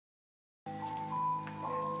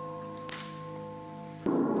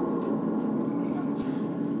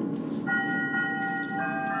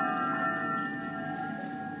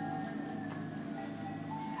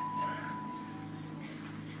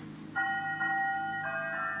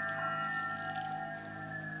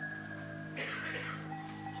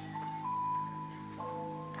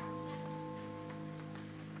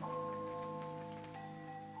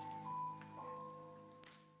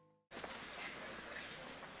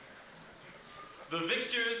the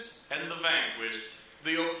victors and the vanquished,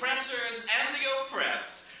 the oppressors and the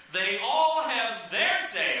oppressed, they all have their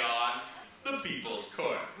say on the people's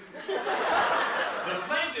court. The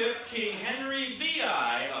plaintiff, King Henry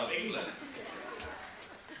VI of England.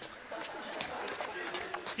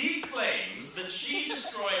 He claims that she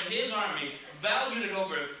destroyed his army valued at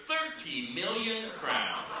over 30 million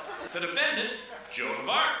crowns. The defendant, Joan of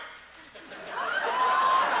Arc.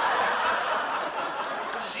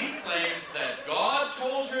 She claims that God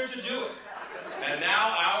told her to do it. And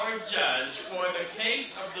now our judge for the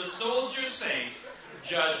case of the soldier saint,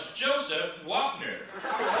 Judge Joseph Wapner.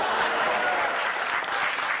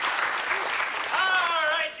 All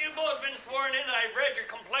right, you both been sworn in. I've read your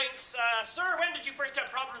complaints. Sir, when did you first have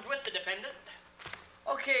problems with the defendant?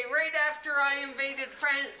 Okay, right after I invaded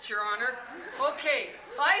France, Your Honor. Okay,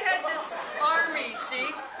 I had this army, see?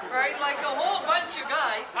 Right, like a whole bunch of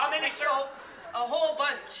guys. How many, sir? A whole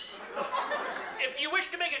bunch. If you wish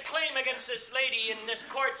to make a claim against this lady in this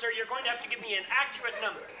court, sir, you're going to have to give me an accurate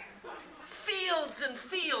number. Fields and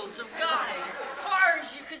fields of guys. Far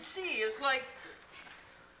as you could see, it's like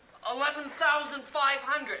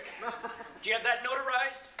 11,500. Do you have that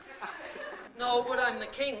notarized? No, but I'm the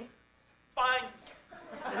king. Fine.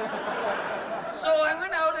 So I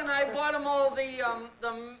went out and I bought them all the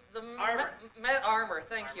armor. Armor,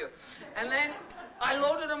 thank you. And then I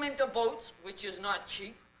loaded them into boats, which is not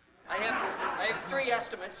cheap. I have 3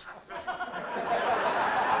 estimates.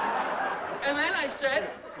 And then I said,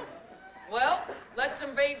 well, let's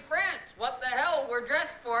invade France. What the hell? We're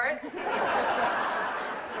dressed for it.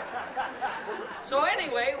 So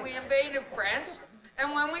anyway, we invaded France,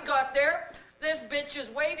 and when we got there, this bitch is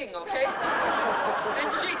waiting, okay?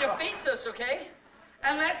 And she defeats us, okay?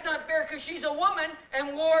 And that's not fair because she's a woman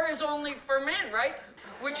and war is only for men, right?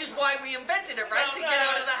 Which is why we invented it, right? Well, to get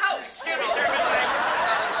out of the house. Excuse me, sir.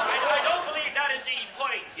 I don't believe that is the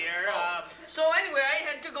point here. So anyway, I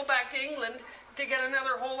had to go back to England to get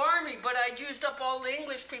another whole army, but I'd used up all the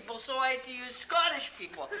English people, so I had to use Scottish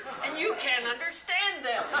people. And you can't understand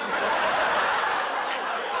them.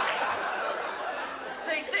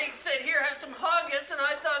 They said, here, have some haggis, and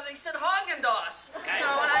I thought they said Haagen-Dazs. Okay. You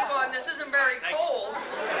know, and I go, this isn't very cold.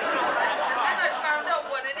 And then I found out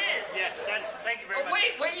what it is. Yes, thank you very much.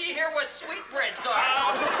 Wait till you hear what sweetbreads are.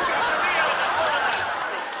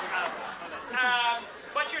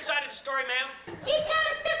 What's your side of the story, ma'am? He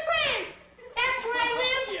comes to France. That's where I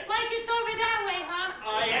live. Yeah. Like it's over that way, huh?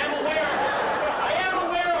 I am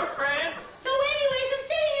aware of France. So anyways, I'm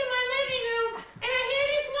sitting in my living room, and I hear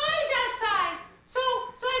this noise outside. So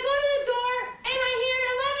I go to the door, and I hear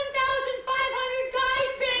 11,500 guys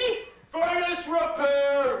say, Furnace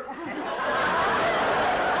repair!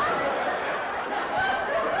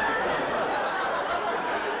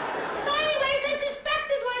 So anyways, I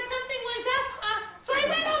suspected like something was up, so I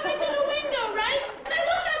went over to the window, right? And I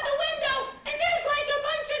look out the window, and there's like a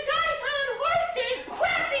bunch of guys on horses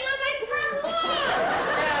crapping on my front lawn.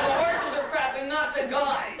 Yeah, the horses are crapping, not the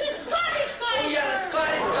guys. The Scottish guys. Oh, yeah, the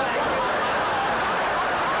Scottish guys.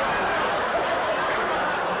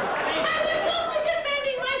 I was only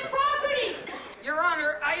defending my property. Your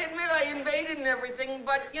Honor, I admit I invaded and everything,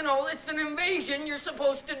 but, you know, it's an invasion. You're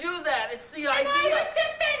supposed to do that. It's the And I idea. was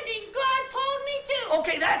defending. God told me to.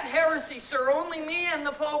 Okay, that's heresy, sir. Only me and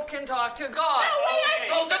the Pope can talk to God. No way, I speak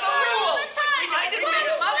Those to are the God all rules. the time. I didn't make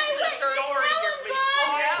them up, sir. Story here, please.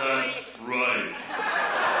 Oh, yeah? That's right.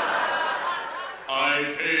 I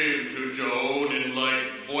came to Joan in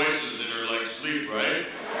like voices in her like sleep, right?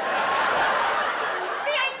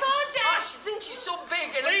 See, I told you. Ah, she thinks she's so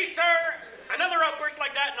big. And Please, sir. Another outburst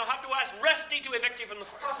like that, and I'll have to ask Rusty to evict you from the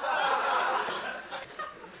course.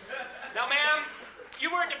 Now, ma'am,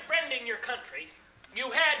 you were defending your country.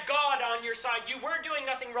 You had God on your side. You were doing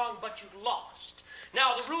nothing wrong, but you lost.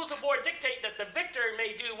 Now, the rules of war dictate that the victor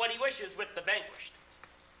may do what he wishes with the vanquished.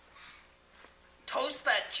 toast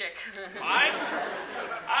that chick. Fine.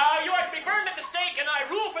 You are to be burned at the stake, and I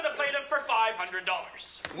rule for the plaintiff for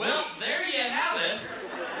 $500. Well, there you have it.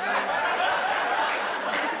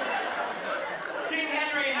 King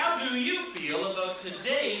Henry, how do you feel about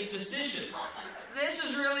today's decision? This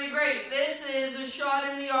is really great. This is a shot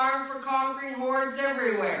in the arm for conquering hordes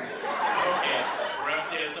everywhere. Okay,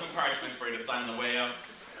 Rusty has some parchment for you to sign on the way up.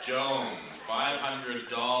 Joan,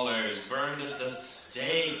 $500 burned at the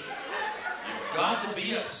stake. You've got to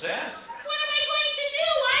be upset. What am I going to do?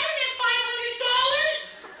 I don't have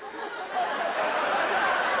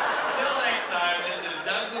 $500. Till next time, this is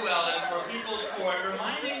Doug Llewellyn for People's Court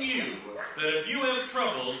reminding you that if you have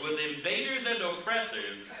troubles with invaders and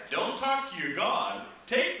oppressors, don't talk to your God,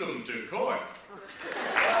 take them to court.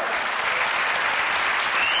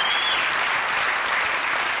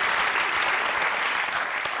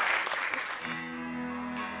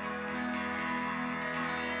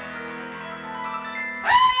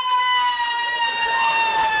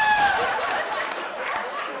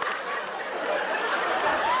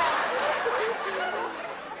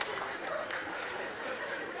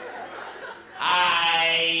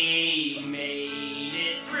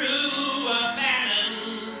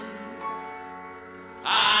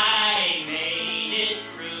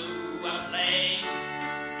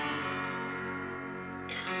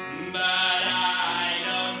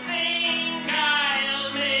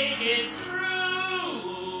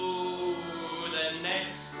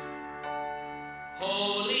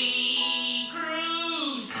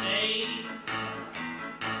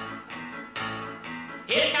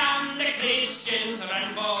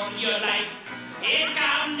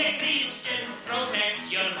 Christians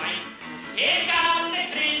protect your life. Here come the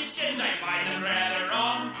Christians, I find them rather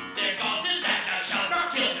wrong. Their God says that thou shalt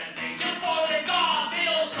not kill them. They kill for their God,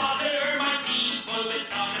 they'll slaughter my people with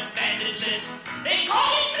unabandoned list. They call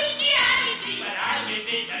it Christianity, but I'll give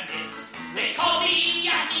it a miss. They call me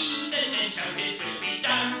a heathen and shout his will be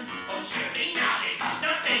done. Oh, surely now they must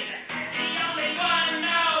not think that they're the only one.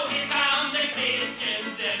 Now here come the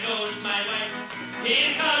Christians, there goes my wife.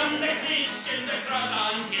 Here come the Christians across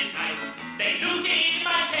on his knife. They looted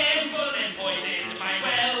my temple and poisoned my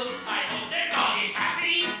well. I hope their God is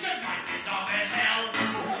happy, just mine is off as hell.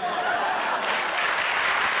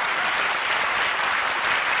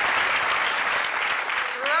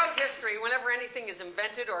 Throughout history, whenever anything is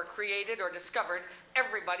invented or created or discovered,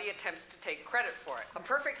 everybody attempts to take credit for it. A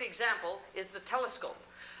perfect example is the telescope.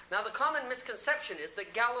 Now, the common misconception is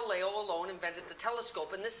that Galileo alone invented the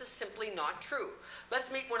telescope, and this is simply not true.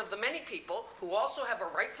 Let's meet one of the many people who also have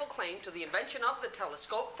a rightful claim to the invention of the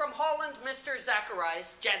telescope. From Holland, Mr.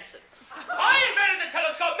 Zacharias Jensen. I invented the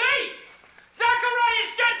telescope, me!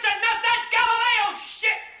 Zacharias Jensen, not that Galileo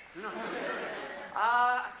shit!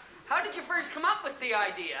 How did you first come up with the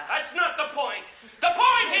idea? That's not the point. The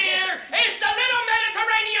point here is the little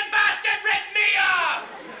Mediterranean bastard ripped me off!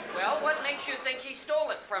 Well, what makes you think he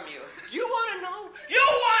stole it from you? You want to know? You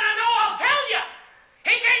want to know? I'll tell you!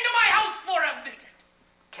 He came to my house for a visit.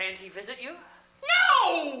 Can't he visit you?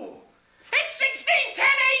 No! It's 1610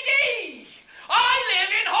 AD! I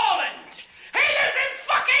live in Holland! He lives in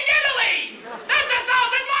fucking Italy! That's 1,000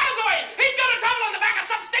 miles away! He's gonna travel on the back of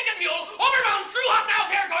some stinking mule over mountains through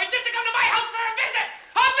hostile territories just to come to my house for a visit!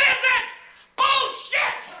 A visit!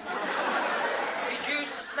 Bullshit! Did you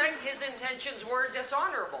suspect his intentions were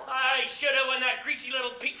dishonorable? I should have when that greasy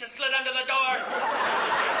little pizza slid under the door.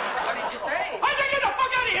 What did you say? I said, get the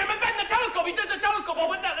fuck out of here! I'm inventing the telescope! He says the telescope.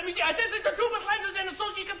 Oh, what's that? Let me see. I said it's a tube with lenses in it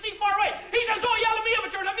so she can see far away. He says, oh, yeah, let me have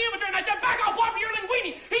a turn. And I said, back off, Whopper, you're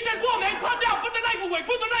linguini. He says, whoa, man, calm down. Put the knife away.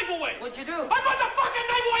 Put the knife away. What'd you do? I put the fucking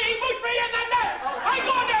knife away. He boots me in the nuts. I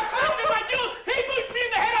go in there, clutching my jewels. He boots me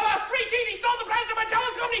in the head. I lost 3 teeth. He stole the plans of my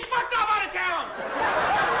telescope and he fucked off out of town.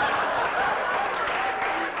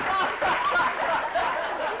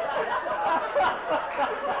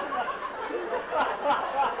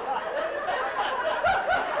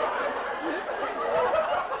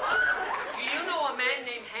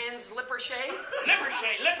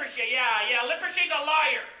 Lippershey, yeah. Lippershey's a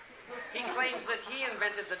liar. He claims that he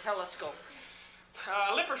invented the telescope.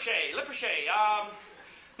 Lippershey.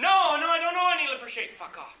 No, I don't know any Lippershey.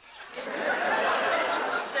 Fuck off.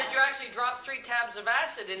 He says you actually dropped 3 tabs of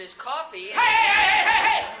acid in his coffee. And...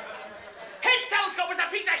 Hey! His telescope was a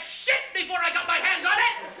piece of shit before I got my hands on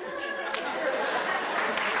it.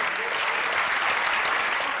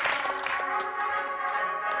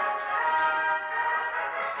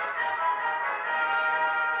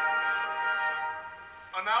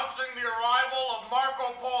 Announcing the arrival of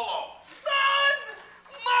Marco Polo. Son!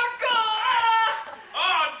 Marco!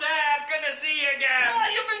 Oh, Dad, good to see you again. Oh,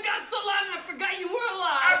 you've been gone so long I forgot you were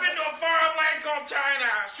alive. I've been to a foreign land called China.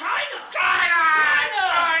 China!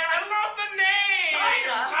 I love the name.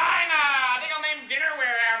 China? I think I'll name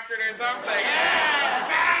dinnerware after it or something. Yeah.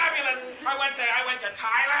 Fabulous. I went to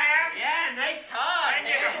Thailand. Yeah, nice talk. Thank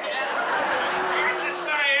you. I went to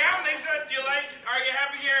Siam. They said, are you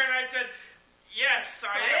happy here? And I said, yes,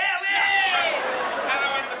 I am. Yeah. And I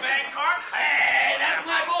went to Bangkok. Hey, that's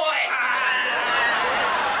my boy.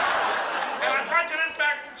 And I brought you this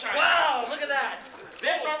back from China. Wow, look at that.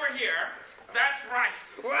 This over here, that's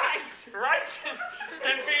rice. Rice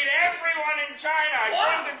can feed everyone in China. It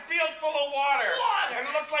grows in a field full of water. And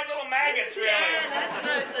it looks like little maggots, really. Yeah,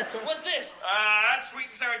 that's nice. What's this? That's sweet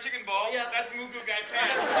and sour chicken bowl. Yeah. That's Mugu Gai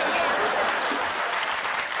Pan.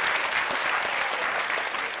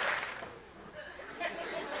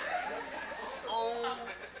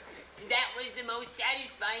 That was the most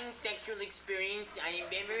satisfying sexual experience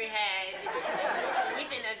I've ever had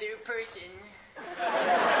with another person.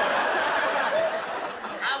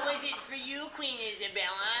 How was it for you, Queen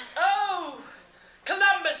Isabella? Oh,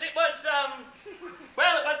 Columbus, it was,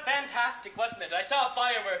 it was fantastic, wasn't it? I saw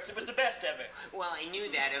fireworks. It was the best ever. Well, I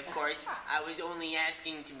knew that, of course. I was only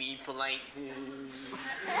asking to be polite.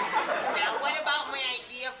 Now, what about my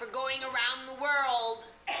idea for going around the world?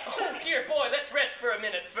 Oh, dear boy, let's rest for a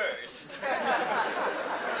minute first. No, that's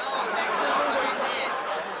not what I meant.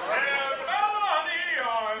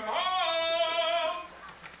 I'm home.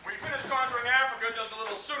 We finished conquering Africa just a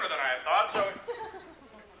little sooner than I had thought, so...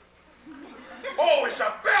 Oh,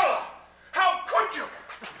 Isabella! How could you?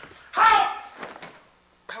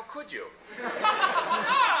 How could you?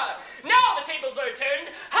 Now the tables are turned.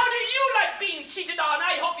 How do you like being cheated on?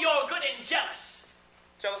 I hope your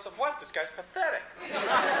Jealous of what? This guy's pathetic.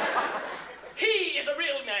 He is a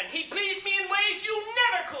real man. He pleased me in ways you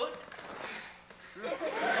never could.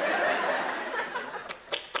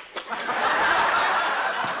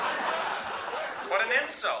 What an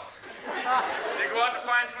insult. You go out to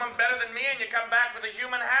find someone better than me and you come back with a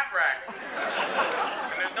human hat rack.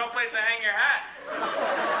 And there's no place to hang your hat.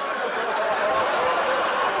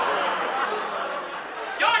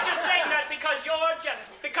 You're just saying that because you're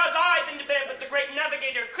jealous. Because I've been to bed with the great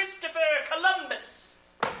navigator Christopher Columbus.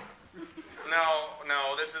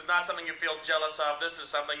 No, this is not something you feel jealous of. This is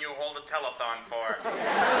something you hold a telethon for.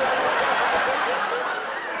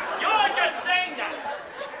 You're just saying that.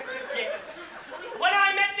 Yes. When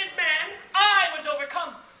I met this man, I was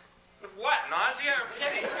overcome. With what, nausea or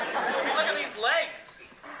pity? I mean, look at these legs.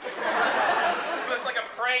 He looks like a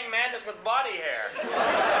praying mantis with body hair.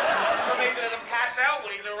 What makes he doesn't pass out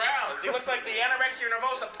when he's aroused? He looks like the anorexia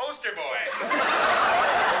nervosa poster boy.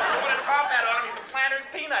 Put a top hat on him, he's a Planter's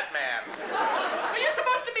Peanut Man. Well, you're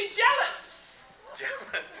supposed to be jealous.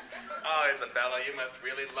 Jealous? Oh, Isabella, you must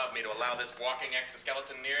really love me to allow this walking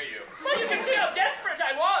exoskeleton near you. Well, you can see how desperate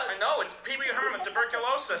I was. I know, it's Pee Wee Herman with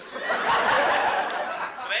tuberculosis. It's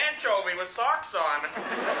an anchovy with socks on.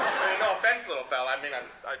 I mean, no offense, little fella. I mean, I'm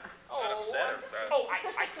upset.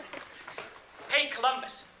 Hey,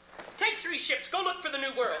 Columbus. Take 3 ships. Go look for the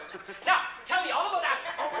New World. Now, tell me all about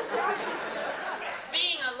that.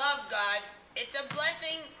 Being a love god, it's a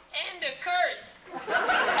blessing and a curse.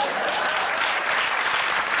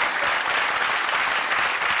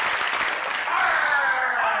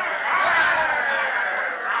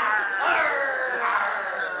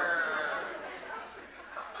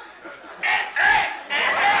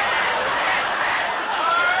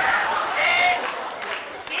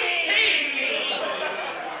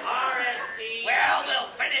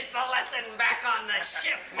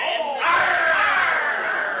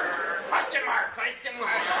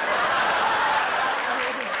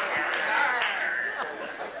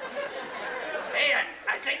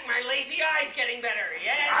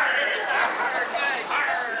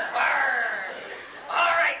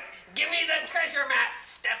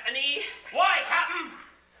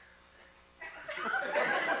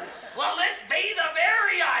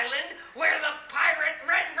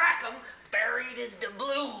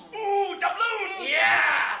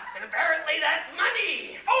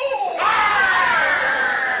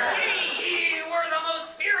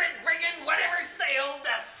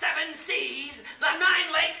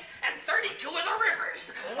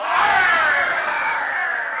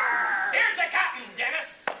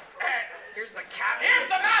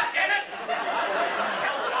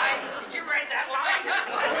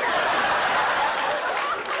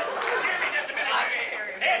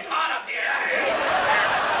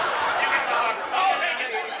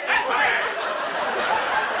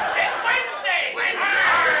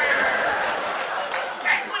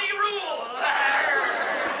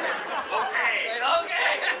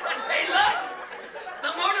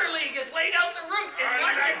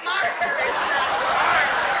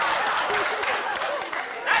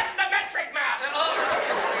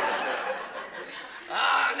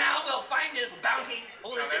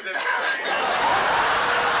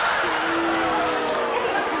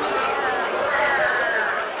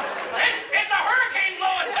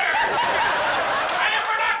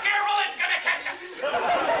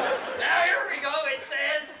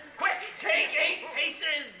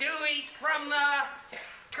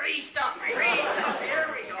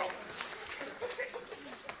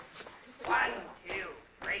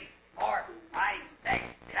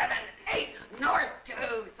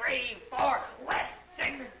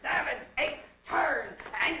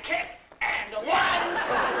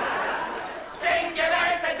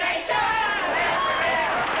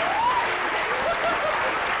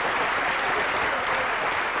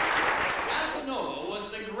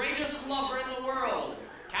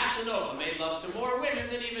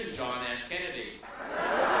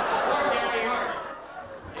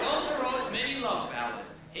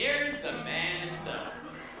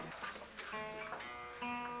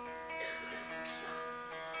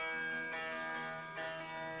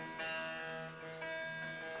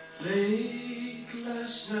 Late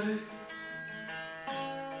last night,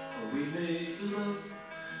 we made love.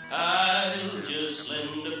 I'll just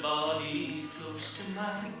lend a body close to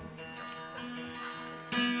mine,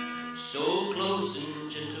 so close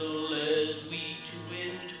and gentle as we two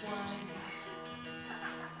entwine.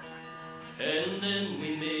 And then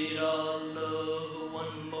we made our love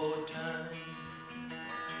one more time.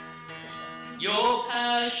 Your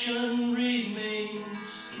passion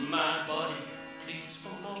remains, my body pleads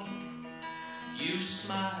for more. You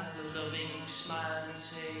smile a loving smile and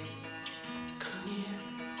say, come here.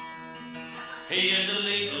 Here's a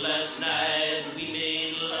late last night we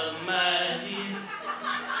made love, my dear.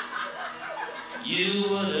 You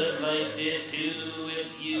would have liked it too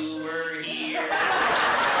if you were here.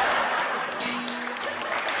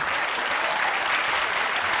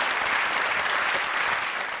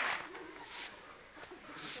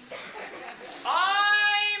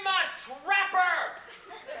 I'm a trapper!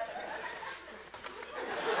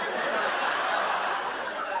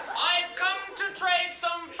 I've come to trade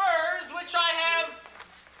some furs which I have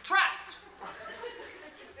trapped.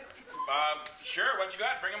 Sure, what you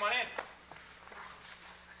got? Bring them on in.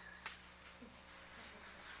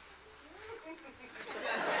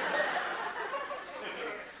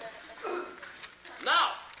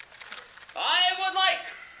 Now, I would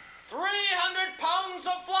like 300 pounds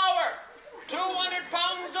of flour, 200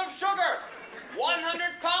 pounds of sugar,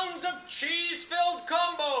 100 pounds of cheese-filled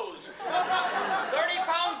combos, 30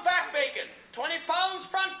 pounds back bacon, 20 pounds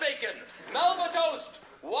front bacon, Melba toast,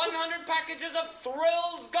 100 packages of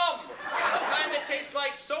Thrills gum, the kind that tastes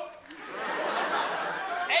like soap,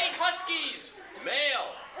 8 huskies,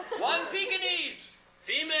 male, 1 Pekingese,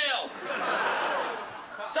 female,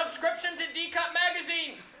 subscription to D-Cup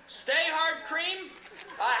magazine, Stay Hard cream,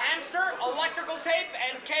 a hamster, electrical tape,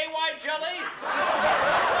 and KY jelly,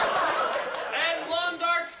 and lawn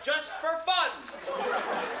darts just for fun.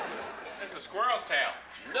 This is a squirrel's tail.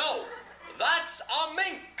 No, that's a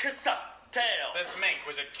mink's tail. This mink,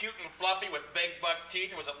 was it cute and fluffy with big buck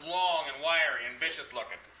teeth, or was it long and wiry and vicious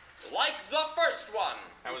looking? Like the first one.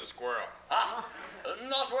 That was a squirrel. Ah,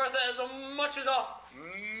 not worth as much as a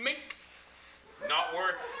mink. Not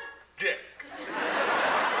worth dick.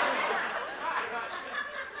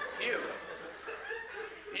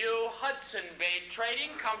 You Hudson Bay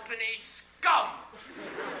Trading Company scum!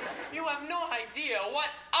 You have no idea what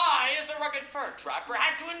I, as a rugged fur trapper,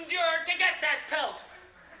 had to endure to get that pelt.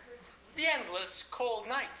 The endless cold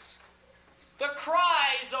nights. The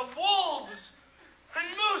cries of wolves and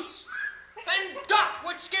moose and duck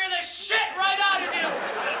which scare the shit right out of you.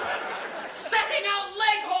 Setting out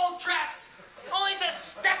leg hole traps only to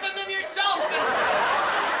step in them yourself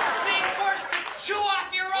and being forced to chew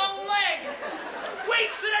off your own leg.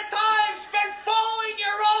 Weeks at a time spent following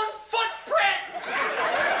your own footprint.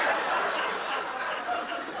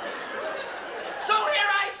 So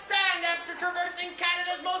here I stand after traversing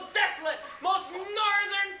Canada's most desolate, most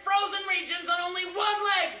northern frozen regions on only one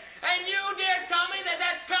leg. And you dare tell me that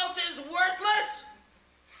that pelt is worthless?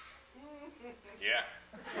 Yeah.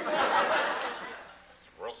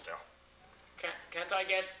 Squirrel's tail. Can't I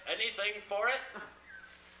get anything for it?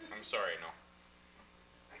 I'm sorry, no.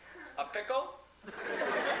 A pickle?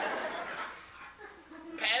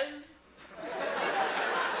 Pez?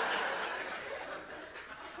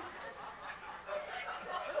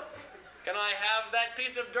 Can I have that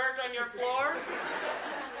piece of dirt on your floor?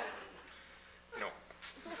 No.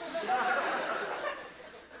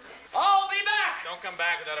 I'll be back! Don't come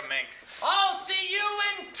back without a mink. I'll see you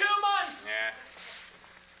in 2 months! Yeah.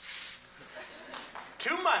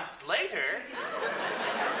 2 months later...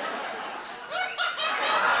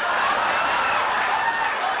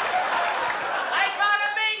 I got a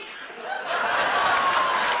mink!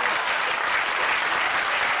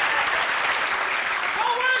 So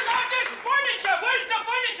where's all this furniture? Where's the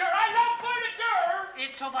furniture? I love furniture!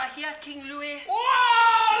 It's over here, King Louis.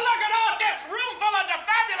 Whoa! Look at all this room full of the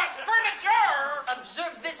fabulous furniture!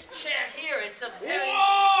 Observe this chair here. It's a very... Whoa!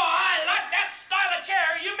 I like that style of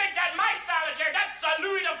chair. You make that my style of chair. That's a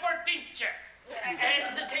Louis XIV chair.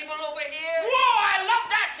 And the table over here. Whoa! I love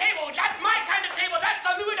that table. That's my kind of table. That's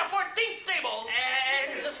a Louis XIV table.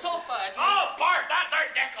 And the sofa. Oh, barf! That's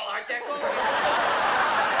Art Deco. Art Deco with the sofa.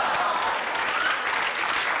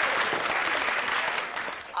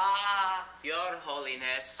 Ah, Your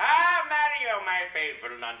Holiness. Ah, Mario, my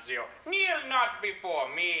faithful nuncio, kneel not before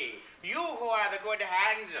me. You who are the good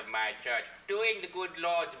hands of my church, doing the good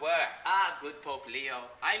Lord's work. Ah, good Pope Leo.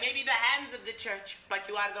 I may be the hands of the church, but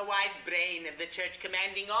you are the wise brain of the church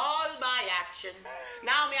commanding all my actions.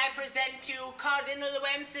 Now may I present you Cardinal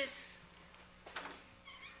Wences.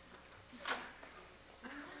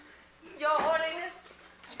 Your Holiness,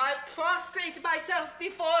 I prostrate myself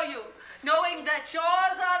before you, knowing that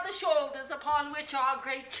yours are the shoulders upon which our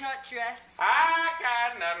great church rests. Ah,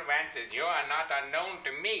 Cardinal Wences, you are not unknown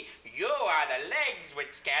to me. You are the legs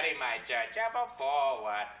which carry my church ever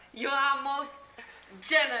forward. You are most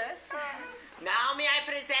generous. Now may I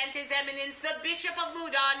present His Eminence the Bishop of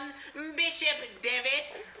Moudon, Bishop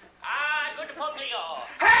Devitt. Ah, good Pope Leo.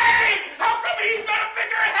 Hey! How come he's got a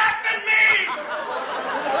bigger hat than me?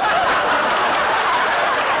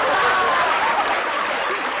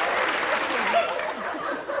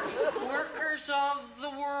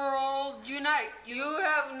 right. You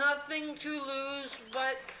have nothing to lose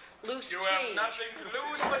but loose You change. have nothing to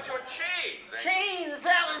lose but your chains. Chains,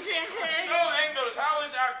 that was it. So, Engels, how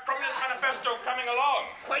is our Communist Manifesto coming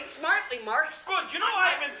along? Quite smartly, Marx. Good. You know,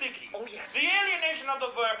 I've been thinking. Oh, yes. The alienation of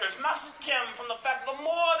the workers must stem from the fact that the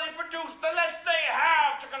more they produce, the less they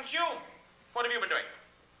have to consume. What have you been doing?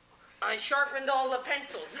 I sharpened all the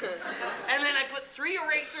pencils. And then I put 3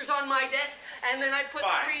 erasers on my desk, and then I put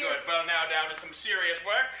Fine, 3... good. Well, now down to some serious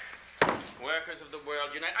work. Workers of the world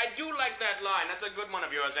unite. I do like that line. That's a good one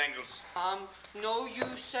of yours, Engels. No, you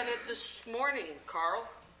said it this morning, Carl.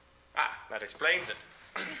 Ah, that explains it.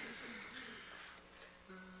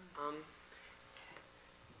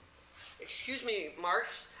 Excuse me,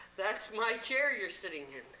 Marx. That's my chair you're sitting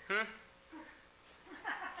in.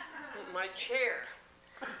 My chair.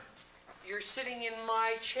 You're sitting in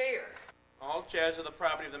my chair. All chairs are the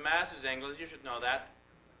property of the masses, Engels. You should know that.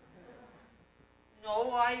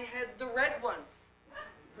 No, I had the red one.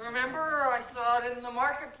 Remember, I saw it in the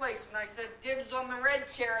marketplace, and I said, dibs on the red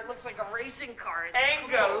chair. It looks like a racing car. It's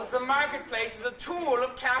Engels, the marketplace is a tool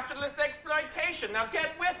of capitalist exploitation. Now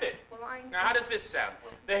get with it. Well, Now, how does this sound?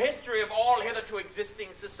 The history of all hitherto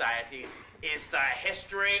existing societies is the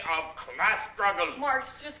history of class struggle.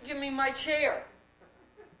 Marx, just give me my chair.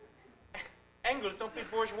 Engels, don't be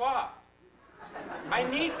bourgeois. I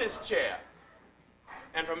need this chair.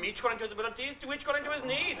 And from each according to his abilities, to each according to his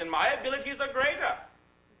needs. And my abilities are greater.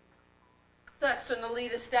 That's an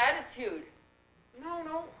elitist attitude.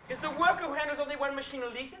 No. Is the worker who handles only one machine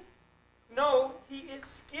elitist? No, he is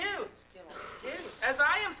skilled. Skilled. As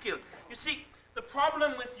I am skilled. You see, the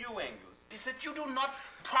problem with you, Engels, is that you do not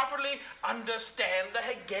properly understand the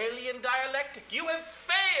Hegelian dialectic. You have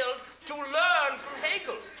failed to learn from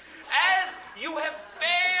Hegel, as you have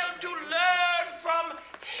failed to learn from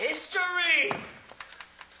history.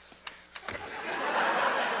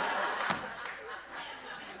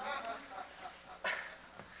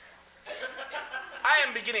 I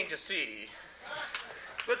am beginning to see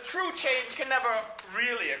that true change can never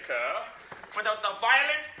really occur without the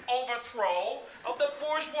violent overthrow of the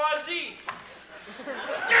bourgeoisie.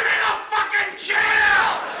 Give me the fucking chair!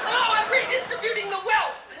 Oh, I'm redistributing the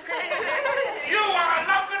wealth! You are a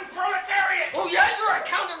lumpen proletariat! Oh, yeah, you're a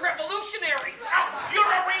counter-revolutionary! You're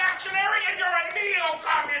a reactionary and you're a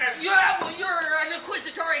neo-communist! Yeah, well, you're an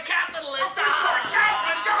inquisitory capitalist! You're a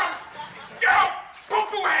capitalist! You're a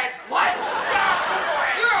poo-poo head! What?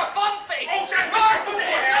 You're a bum You're a bum-face! face! Oh, that's Marx a poo-poo is a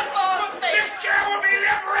head! bum-face! This chair will be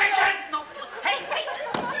liberated! No. Hey!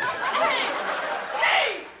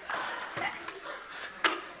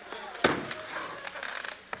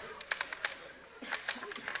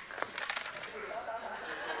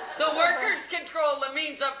 The workers control the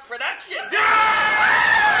means of production. I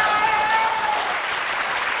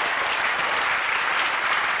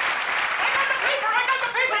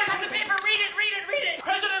got the paper! Read it!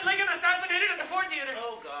 President Lincoln assassinated at the Ford Theater.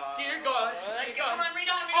 Oh, God. Dear God. Come on, read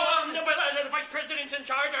on. The vice president in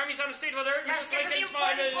charge, Army's on a state of alert. Yes, get to the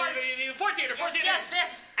important part. Ford Theater.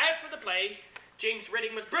 Yes. As for the play, James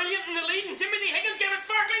Redding was brilliant in the lead, and Timothy Higgins gave a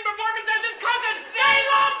sparkling performance as his cousin. They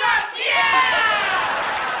loved us! Yeah!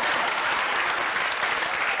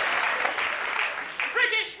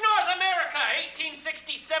 British North America,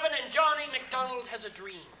 1867, and Johnny MacDonald has a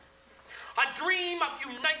dream. A dream of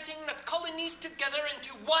uniting the colonies together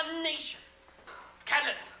into one nation.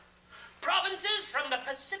 Canada. Provinces from the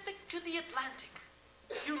Pacific to the Atlantic.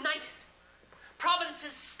 United.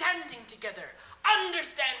 Provinces standing together,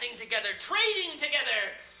 understanding together, trading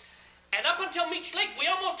together. And up until Meech Lake, we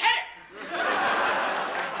almost had it.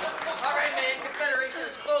 All right, man, Confederation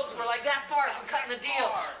is close. We're like that far from cutting the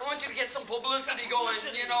deal. I want you to get some publicity going.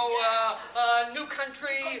 You know, new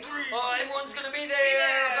country, everyone's gonna be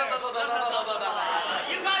there, blah, blah, blah, blah, blah, blah, blah.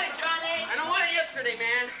 You got it, Johnny. I don't want it yesterday,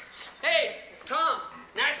 man. Hey, Tom,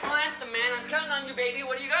 national anthem, man. I'm counting on you, baby.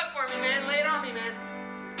 What do you got for me, man? Lay it on me, man.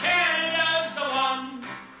 Canada's the one.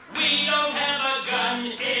 We don't have a gun.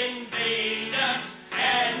 Invade us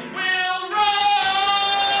and we'll run.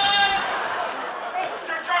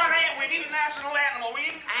 Sir Johnny, we need a national animal. Okay,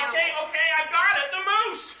 I got it. The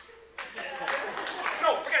moose.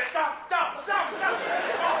 No, forget it. Stop.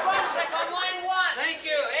 Brunswick on line 1. Thank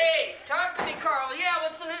you. Hey, talk to me, Carl. Yeah,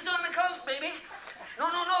 who's on the coast, baby? No,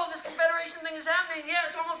 this Confederation thing is happening. Yeah,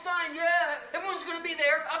 it's almost signed. Yeah, everyone's gonna be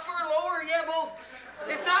there. Upper, lower, yeah, both.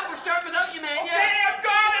 If not, we're starting without you, man. Okay, Yeah. I've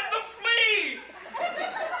got it. The flea.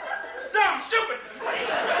 Dumb, stupid flea.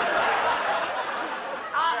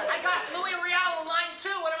 I got Louis Real on line 2.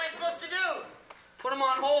 What am I supposed to do? Put him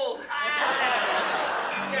on hold.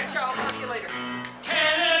 Yeah, ciao. Talk to you later.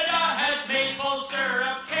 Canada has maple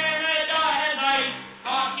syrup. Canada has ice.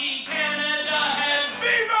 Hockey. Canada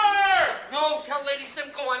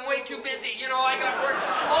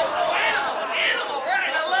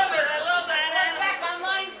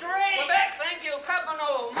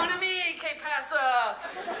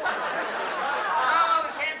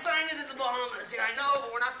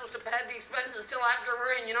had the expenses till after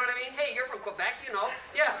we're in, you know what I mean? Hey, you're from Quebec, you know.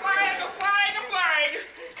 Yeah. Flag, a flag, a flag!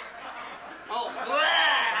 Oh,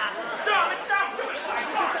 blah! Stop doing it!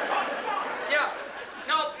 Yeah.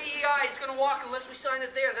 No, PEI is going to walk unless we sign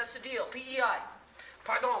it there. That's the deal. PEI.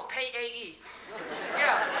 Pardon, pay-A-E.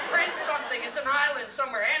 Yeah, print something. It's an island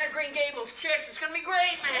somewhere. Anna Green Gables, chicks. It's going to be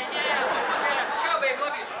great, man. Yeah. Yeah. Ciao, babe.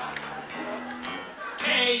 Love you.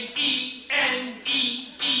 K-E-N-E-D-U-H,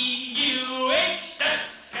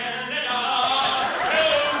 that's Canada to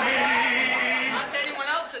me. Not to anyone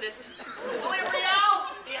else it isn't. Louis Riel,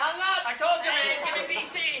 he hung up. I told you, man. Give me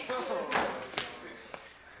BC.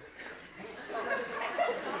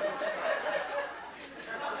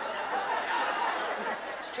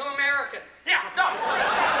 It's too American. Yeah, done.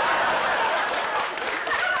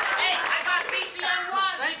 Hey, I got BC on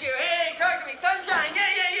one. Thank you. Hey, talk to me. Sunshine.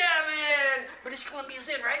 Yeah, man. British Columbia's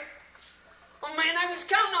in, right? Oh, man, I was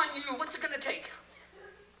counting on you. What's it going to take?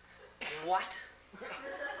 What?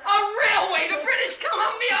 A railway to British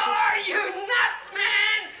Columbia? Are you nuts,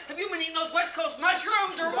 man? Have you been eating those West Coast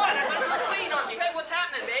mushrooms or what? I thought you were clean on me. Hey, what's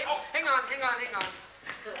happening, babe? Oh. Hang on.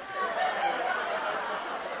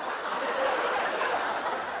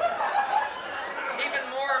 It's even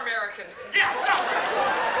more American. Yeah, done.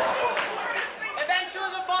 Eventually,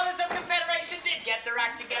 the Fathers of Confederation did get their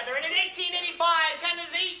act together, and in 1885,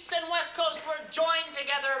 Canada's East and West Coast were joined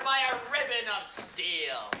together by a ribbon of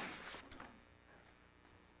steel.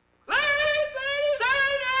 Ladies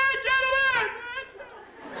and gentlemen,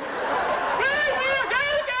 we are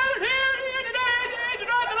gathered here today to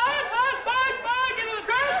drive the last spike into the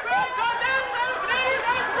transcript condemned by the Canadian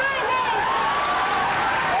National Railway.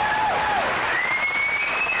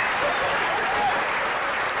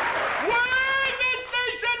 When this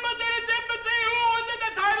nation was in its infancy, who was in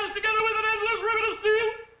the titles together with an endless ribbon of steel?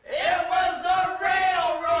 It was the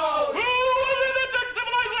railroad. Who was it that took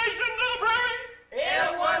civilization to the prairie?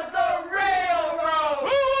 It was the railroad.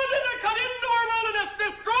 Who was it that cut into our wilderness,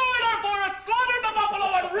 destroyed our forests, slaughtered the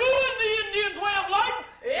buffalo, and ruined the Indians' way of life?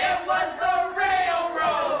 It was the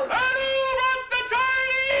railroad. And who brought the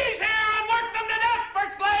Chinese here and worked them to death for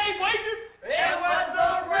slave wages? It was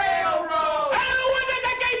the railroad. And who was it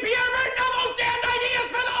that gave Pierre Burton all those damned ideas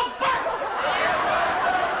for those books? It was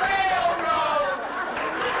the railroad.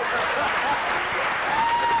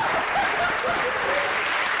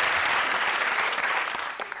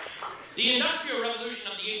 The Industrial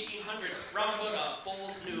Revolution of the 1800s brought about a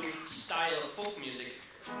bold new style of folk music.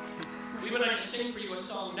 We would like to sing for you a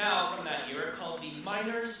song now from that era called The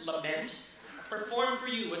Miner's Lament, performed for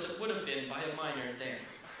you as it would have been by a miner then.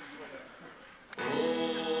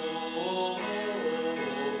 Oh,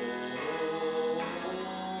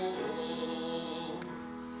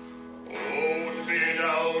 to be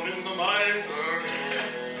down in the mines.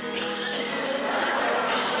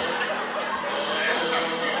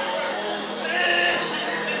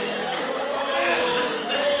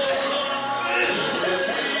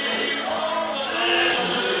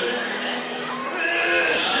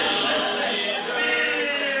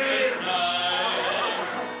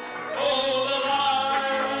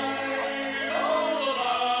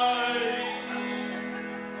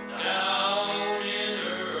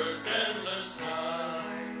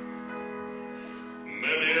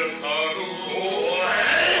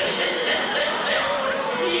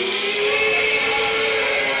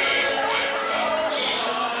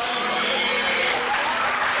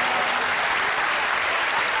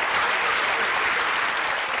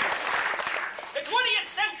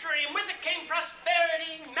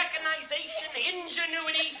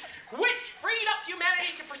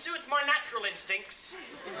 Instincts.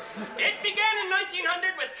 It began in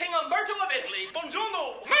 1900 with King Umberto of Italy,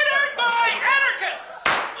 Buongiorno! murdered by anarchists.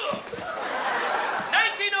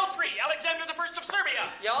 1903, Alexander I of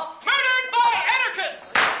Serbia, Y'all? murdered by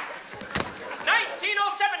anarchists.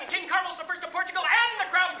 1907, King Carlos I of Portugal and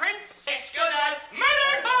the Crown Prince, Escudas.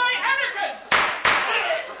 murdered by anarchists.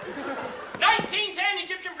 1910,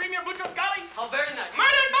 Egyptian Premier Boutros Ghali, Oh, very nice.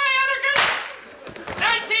 murdered by anarchists.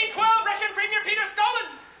 1912, Russian Premier Peter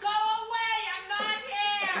Stalin. Go away, I'm not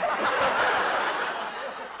here.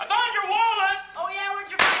 I found your wallet. Oh yeah, where'd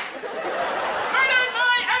you find it? Murdered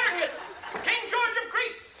by anarchists. King George of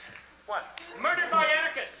Greece. What? Murdered by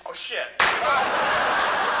anarchists. Oh, shit.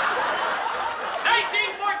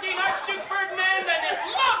 1914, Archduke Ferdinand and his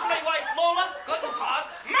lovely wife Lola. Guten Tag.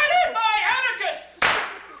 Murdered by anarchists.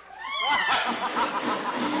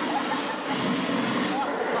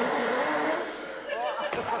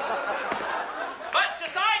 But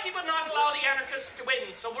society would not allow the anarchists to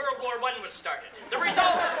win, so World War I was started. The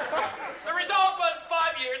result was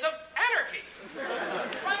 5 years of anarchy.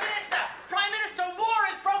 Prime Minister, war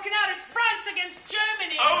has broken out. It's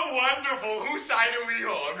side are we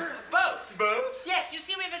on? Both. Both? Yes, you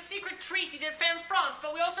see, we have a secret treaty to defend France,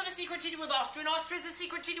 but we also have a secret treaty with Austria, and Austria has a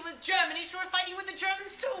secret treaty with Germany, so we're fighting with the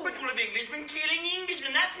Germans too. But we'll have Englishmen killing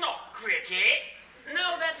Englishmen. That's not cricket.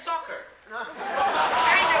 No, that's soccer.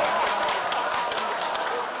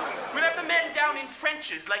 We'll have the men down in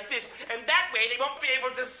trenches like this, and that way they won't be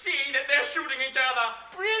able to see that they're shooting each other.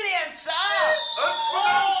 Brilliant, sir!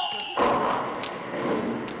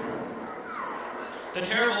 The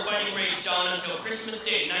terrible fighting raged on until Christmas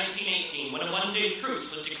Day, 1918, when a one-day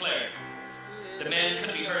truce was declared. The men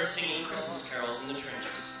could be heard singing Christmas carols in the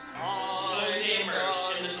trenches. Slowly they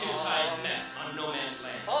emerged, and the two sides met on no man's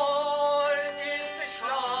land. All is the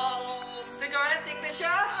Schlaf. Cigarette ignition?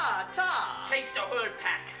 Ah, ta. Takes a whole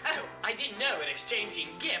pack. Oh, I didn't know we're exchanging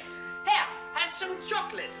gifts. Here, have some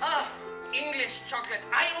chocolates. English chocolate.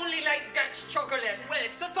 I only like Dutch chocolate. Well,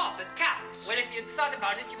 it's the thought that counts. Well, if you'd thought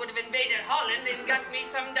about it, you would have invaded Holland and got me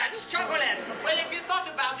some Dutch chocolate. Well, if you thought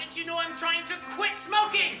about it, you know I'm trying to quit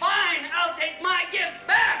smoking. Fine, I'll take my gift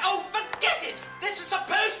back. Oh, forget it! This is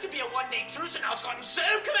supposed to be a one-day truce, and now it's gotten so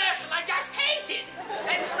commercial, I just hate it!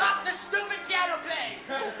 And stop the stupid piano playing!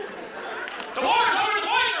 The war's over, the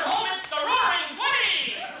boys are home, it's the Roaring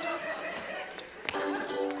Twenties!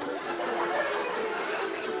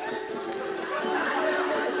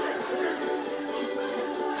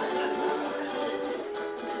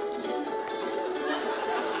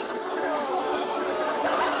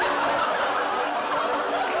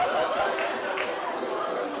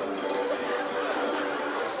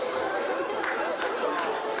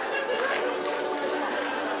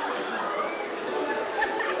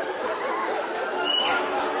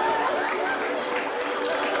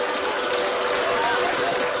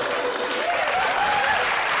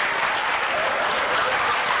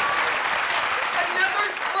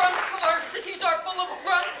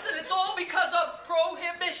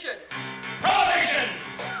 Prohibition!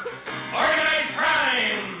 Organized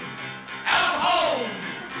crime! Al Capone!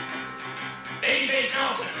 Babyface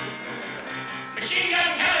Nelson! Machine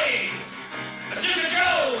Gun Kelly! Bazooka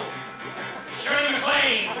Joe! Shirley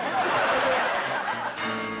MacLaine!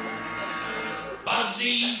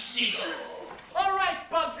 Bugsy Siegel! All right,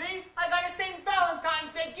 Bugsy, I got a St.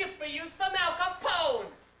 Valentine's Day gift for you from Al Capone.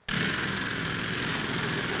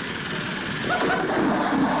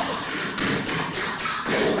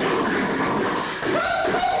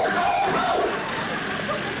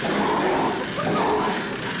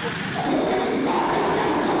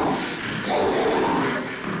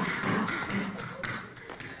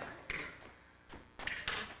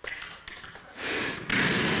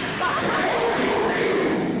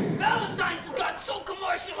 Valentine's has got so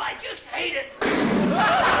commercial, I just hate it.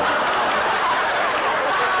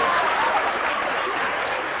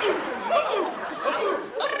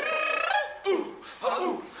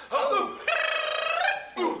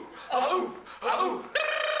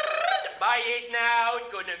 Buy it now,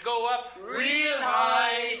 it's gonna go up Real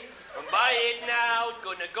high, Buy it now, it's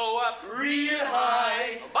gonna go up real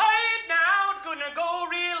high, Buy it now, it's gonna go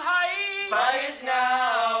real high. buy it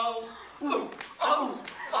now.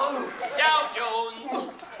 Dow Jones.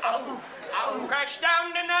 Crash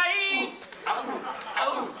down tonight.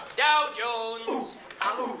 Dow Jones.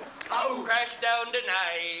 Crash down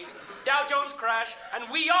tonight. Dow Jones crash, and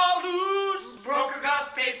we all lose. Broker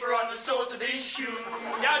got paper on the soles of his shoes.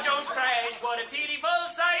 Dow Jones crash, what a pitiful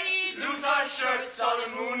sight. Lose our shirts on a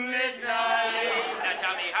moonlit night. Now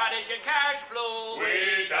tell me, how does your cash flow?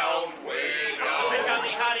 Way down, way down. Now tell me,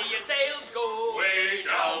 how do your sales go? Way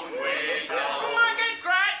down, way down. Market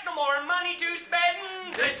crash, no more money to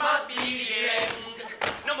spend. This must be the end.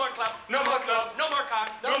 No more club, No more club, no more cock,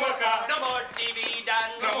 no more car, no more TV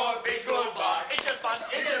dan. no more big gold bar. It's just bust,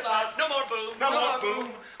 It's just bust. no more boom. No more boom.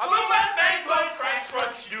 A Boom must bankrupt, crash,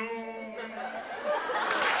 crunch, doom.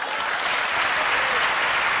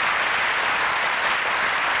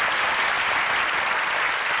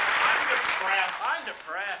 I'm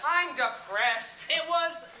depressed. I'm depressed. It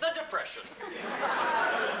was the Depression.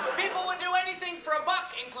 People would do anything for a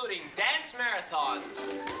buck, including dance marathons.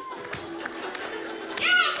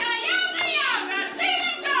 Yowza, yowza, yowza, see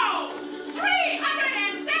them go!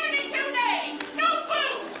 372 days, no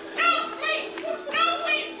food, no sleep, no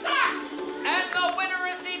clean socks! And the winner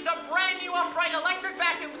receives a brand new upright electric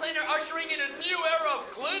vacuum cleaner, ushering in a new era of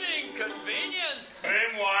cleaning convenience.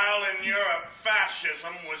 Meanwhile, in Europe,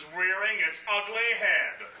 fascism was rearing its ugly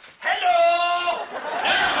head. Hello!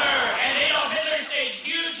 Nuremberg and Adolf Hitler staged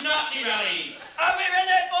huge Nazi rallies. Are we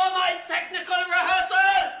ready for my technical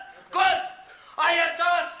rehearsal? Good. I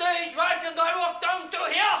enter stage right and I walk down to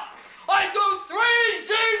here. I do 3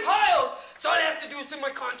 Z files. So I have to do It's in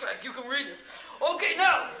my contract. You can read it. Okay,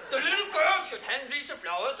 now, the little girl should hand Lisa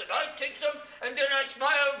flowers, and I take them, and then I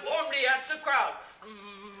smile warmly at the crowd.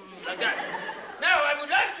 Like that. Now, I would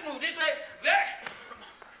like to move this way. There.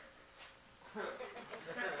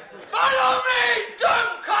 Follow me!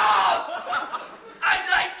 Don't call! I'd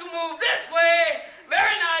like to move this way.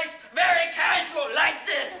 Very nice, very casual, like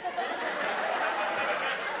this.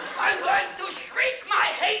 I'm going to shriek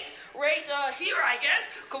my hate right here, I guess.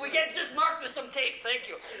 Could we get this marked with some tape? Thank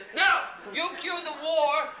you. Now, you cue the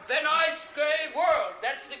war, then I say world.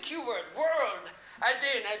 That's the cue word, world. As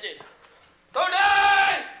in.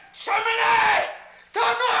 Today, Germany,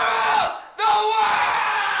 tomorrow, the world!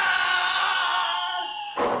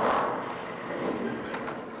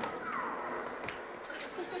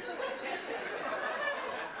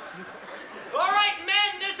 All right,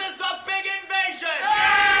 men, this is the big invasion!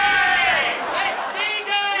 Yay! It's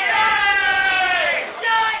D-Day! Yay!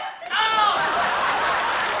 Shut up!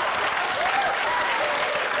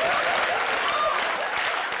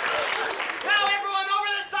 Now, everyone,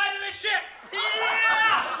 over the side of the ship! Yeah!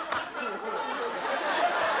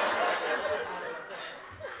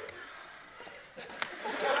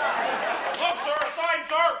 Look, sir, a sign,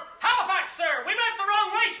 sir! Halifax, sir! We went the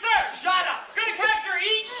wrong way, sir! Shut up! Gonna capture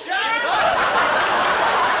each, sir!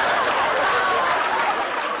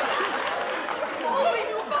 All we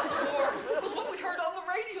knew about the war was what we heard on the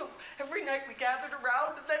radio. Every night we gathered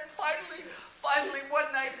around, and then finally,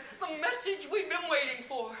 one night, the message we'd been waiting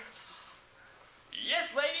for.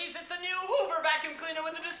 Yes, ladies, it's the new Hoover vacuum cleaner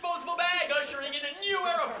with a disposable bag, ushering in a new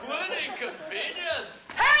era of cleaning convenience.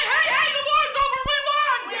 Hey! The war's over! We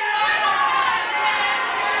won!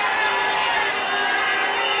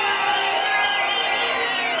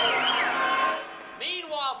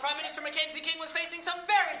 Meanwhile, Prime Minister Mackenzie King was facing some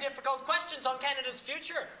very difficult questions on Canada's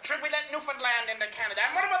future. Should we let Newfoundland into Canada?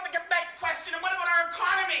 And what about the Quebec question? And what about our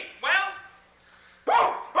economy? Well...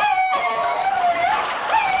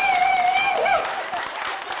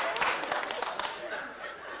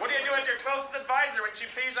 What do you do with your closest advisor when she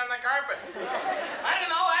pees on the carpet? I don't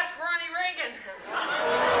know, ask Ronnie Reagan.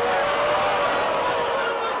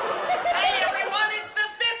 Hey, everyone, it's the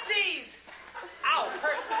 50s! Ow,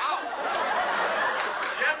 hurt, ow.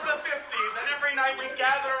 Yes, the 50s, and every night we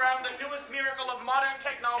gather around the newest miracle of modern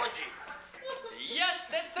technology. Yes,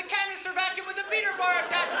 it's the canister vacuum with the beater bar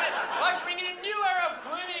attachment, ushering in a new era of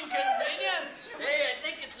cleaning convenience. Hey, I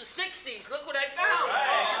think it's the 60s. Look what I found.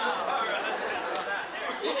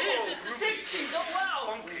 It is. It's the 60s. Oh,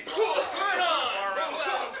 wow. Turn on!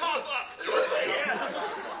 Well, cough up!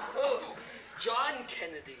 Oh, John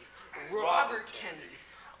Kennedy, Robert Kennedy,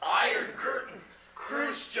 Iron Curtain,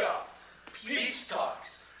 Khrushchev, peace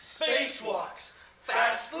talks, spacewalks,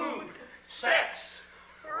 fast food, sex,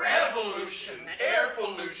 revolution, air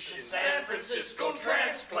pollution, San Francisco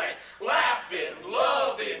transplant, laughing,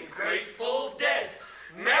 loving, Grateful Dead,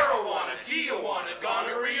 marijuana, Tijuana,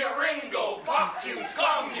 gonorrhea, Ringo, pop tunes,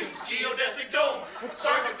 communes, geodesic dome,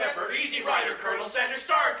 Sergeant Pepper, Easy Rider, Colonel Sanders,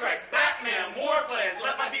 Star Trek, Batman, war plans,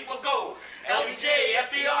 let my people go, LBJ,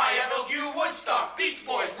 FBI, FLQ, Woodstock, Beach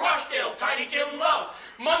Boys, Rushdale, Tiny Tim Love,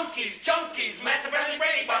 Monkeys, Junkies, Manson Family,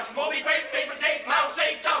 Brady Bunch, Moby Grape, Paper Tape, Mao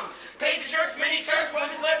Zedong, Paisley shirts, mini skirts,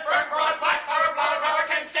 women's lip, burnt bras, black power, flower power,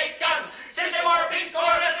 Kent State guns, Simpson War, Peace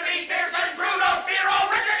Corps, Lester B. Pearson, Trudeau,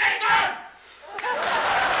 Spiro, Richard Nixon!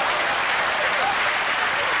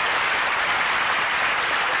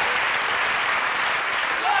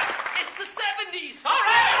 Look, it's the 70s! All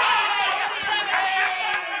right!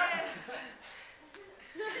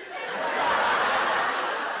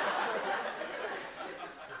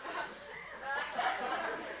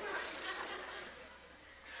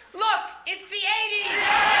 Look, it's the 80s!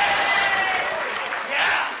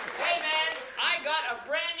 Yeah! Hey, man, I got a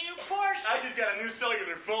brand new Porsche. I just got a new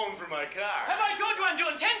cellular phone for my car. Have I told you I'm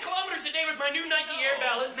doing 10 kilometers a day with my new Nike Air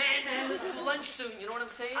Balance? Man, let's do lunch soon, you know what I'm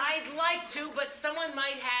saying? I'd like to, but someone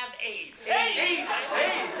might have AIDS. Hey!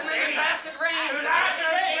 And then there's acid rain.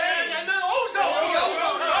 And the ozone! The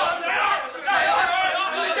ozone.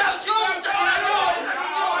 The Dow Jones.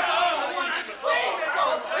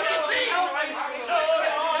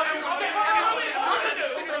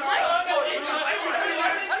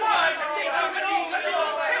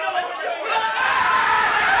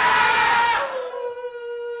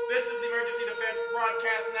 This is the Emergency Defense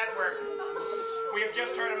Broadcast Network. We have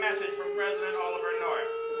just heard a message from President Oliver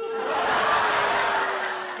North.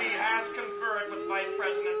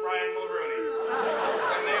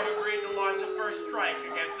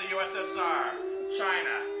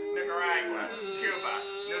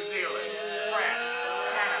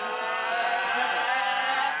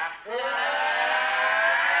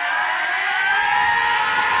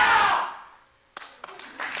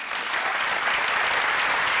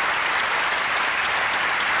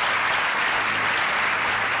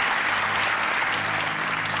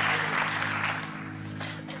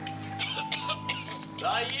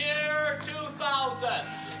 The year 2000.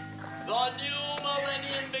 The new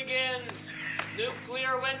millennium begins.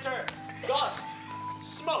 Nuclear winter, dust,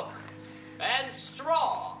 smoke, and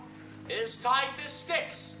straw is tied to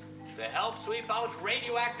sticks to help sweep out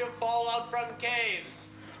radioactive fallout from caves,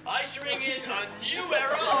 ushering in a new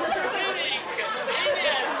era of cleaning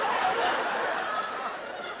convenience.